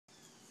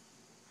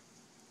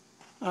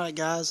Alright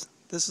guys,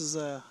 this is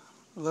a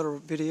little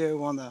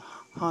video on the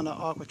Honda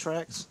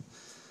Aquatrax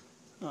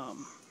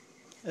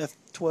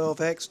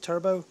F12X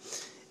turbo.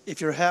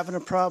 If you're having a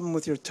problem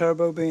with your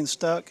turbo being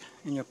stuck,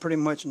 and you'll pretty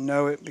much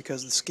know it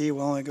because the ski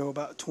will only go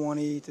about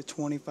 20 to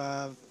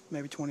 25,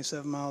 maybe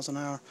 27 miles an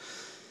hour,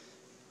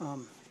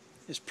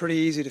 it's pretty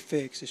easy to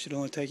fix. It should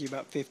only take you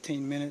about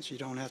 15 minutes. You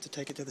don't have to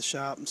take it to the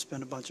shop and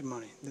spend a bunch of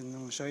money. Then I'm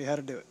going to show you how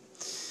to do it.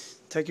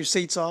 Take your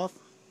seats off,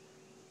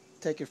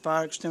 take your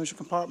fire extinguisher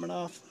compartment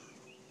off,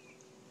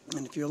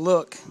 and if you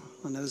look,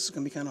 I know this is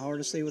going to be kind of hard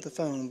to see with the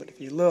phone, but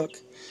if you look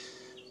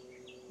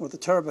where the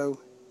turbo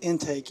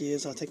intake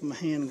is, I'll take my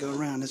hand and go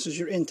around. This is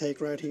your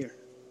intake right here,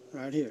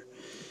 right here.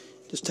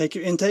 Just take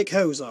your intake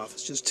hose off.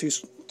 It's just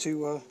this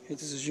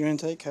is your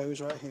intake hose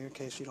right here, in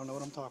case you don't know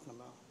what I'm talking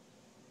about.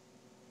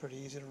 Pretty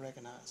easy to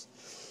recognize.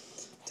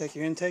 Take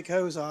your intake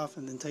hose off,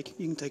 and then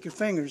you can take your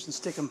fingers and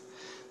stick them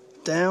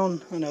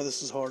down. I know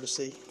this is hard to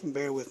see,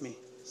 bear with me.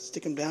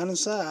 Stick them down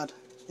inside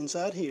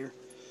here,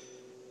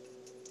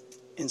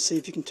 and see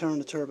if you can turn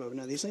the turbo.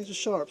 Now these things are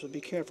sharp, so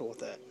be careful with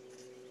that.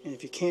 And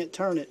if you can't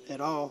turn it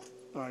at all,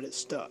 alright, it's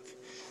stuck.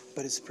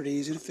 But it's pretty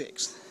easy to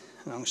fix.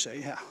 And I'm going to show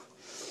you how.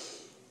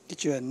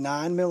 Get you a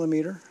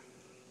 9mm.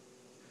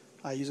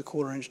 I use a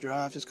 1/4-inch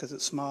drive just because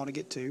it's small to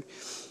get to.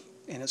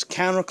 And it's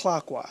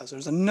counterclockwise.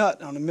 There's a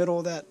nut on the middle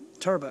of that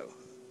turbo.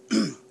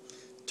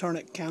 Turn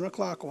it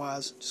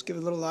counterclockwise. Just give it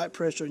a little light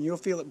pressure and you'll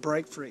feel it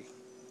break free.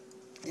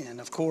 And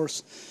of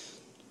course,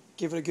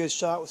 give it a good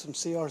shot with some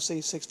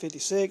CRC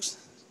 656.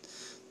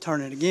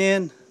 Turn it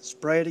again,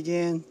 spray it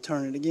again,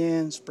 turn it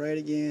again, spray it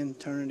again,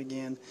 turn it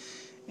again,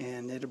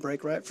 and it'll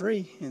break right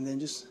free. And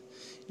then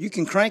you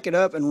can crank it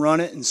up and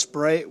run it and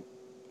spray it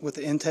with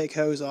the intake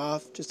hose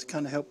off just to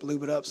kind of help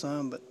lube it up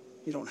some, but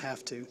you don't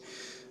have to.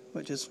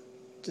 But just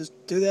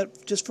do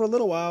that just for a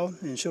little while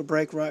and she'll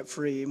break right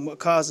free. And what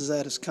causes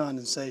that is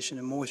condensation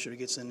and moisture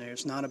gets in there.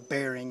 It's not a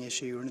bearing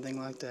issue or anything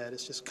like that.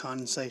 It's just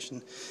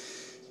condensation.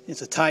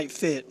 It's a tight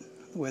fit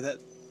where that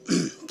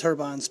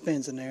turbine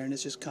spins in there, and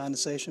it's just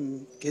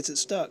condensation gets it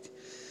stuck.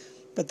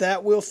 But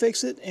that will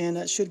fix it, and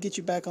that should get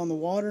you back on the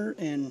water.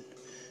 And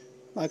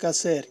like I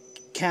said,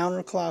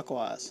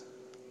 counterclockwise.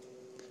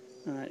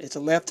 Alright, it's a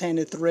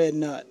left-handed thread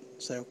nut,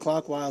 so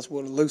clockwise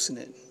will loosen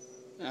it.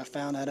 I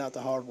found that out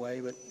the hard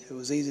way, but it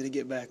was easy to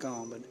get back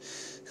on. But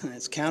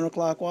it's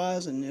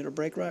counterclockwise, and it'll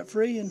break right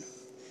free, and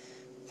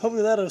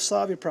hopefully that'll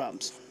solve your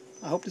problems.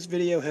 I hope this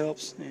video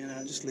helps,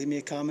 and just leave me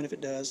a comment if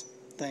it does.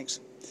 Thanks.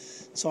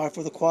 Sorry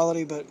for the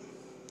quality, but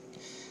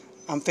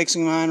I'm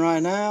fixing mine right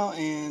now,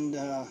 and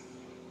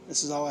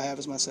this is all I have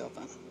is my cell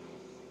phone.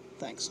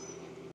 Thanks.